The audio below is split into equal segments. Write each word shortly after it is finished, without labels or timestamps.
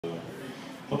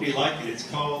Hope you like it. It's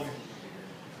called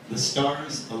The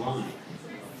Stars Align.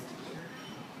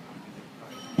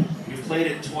 We've played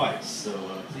it twice, so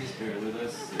please bear with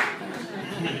us.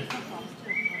 I'm going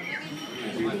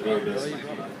to do the very best we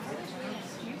can.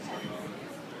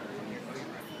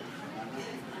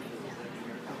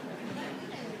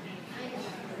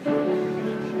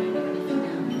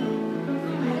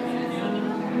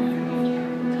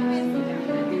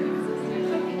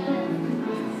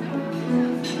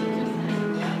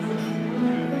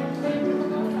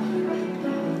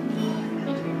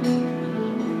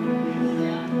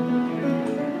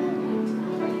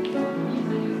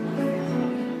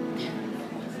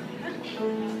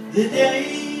 The day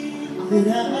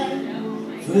that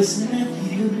I first met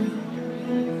you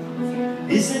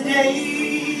is the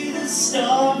day the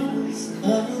stars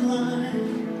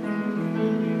align.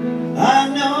 I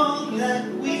know that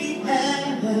we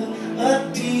have a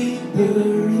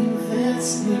deeper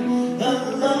investment, a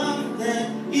love that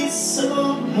is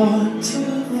so hard to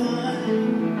find.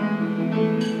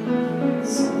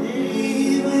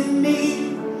 Stay with me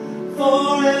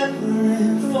forever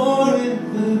and forever.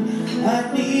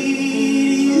 I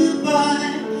need you by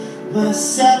my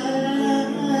side.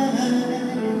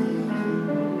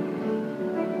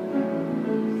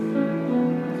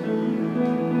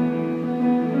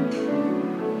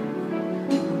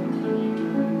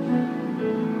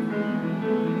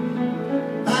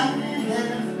 I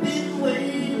have been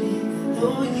waiting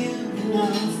for you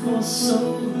now for so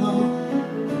long.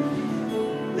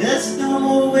 There's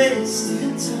no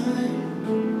wasting time.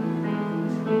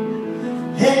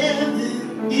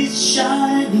 Heaven is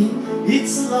shining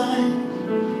its light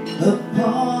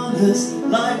upon us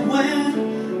like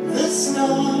when the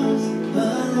stars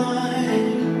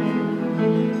align.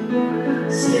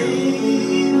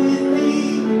 Stay with me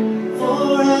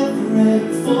forever and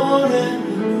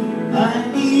forever. I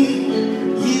need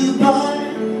you by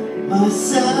my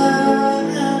side.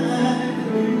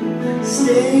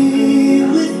 Stay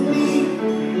with me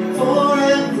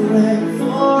forever and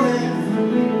forever.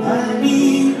 I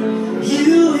need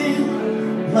you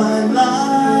in my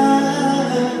life.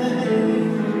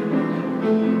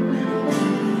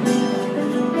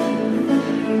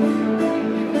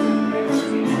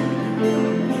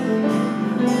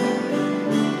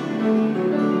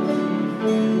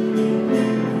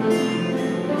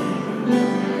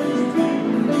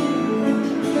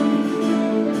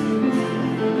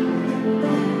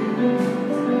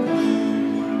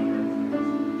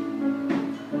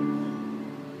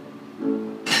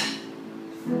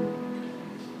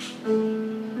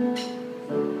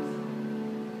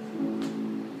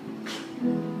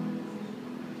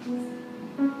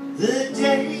 The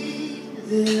day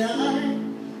that I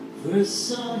first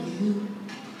saw you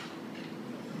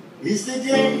is the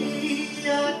day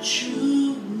I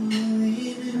truly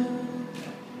knew,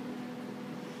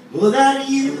 that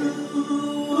you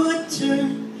would turn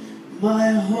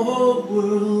my whole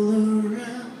world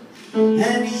around,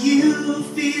 and you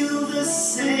feel the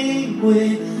same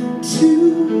way too.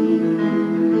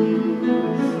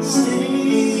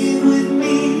 Stay with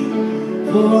me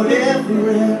forever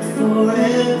and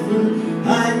forever.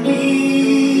 I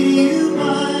need you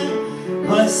by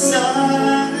my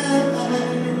side.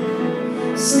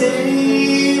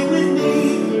 Stay with me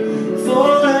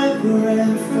forever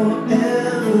and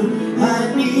forever. I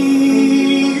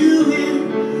need you in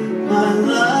my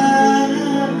life.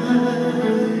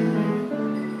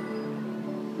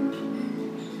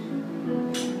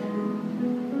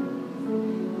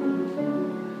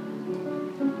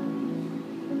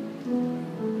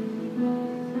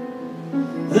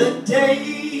 The day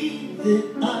that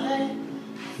I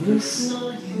first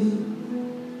saw you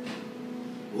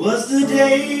was the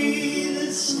day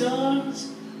the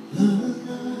stars aligned.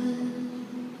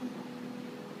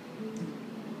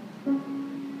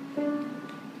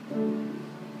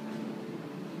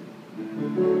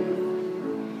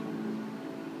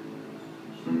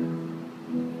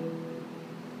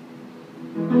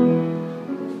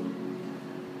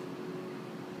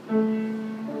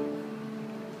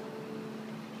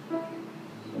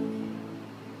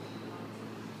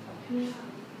 Yeah.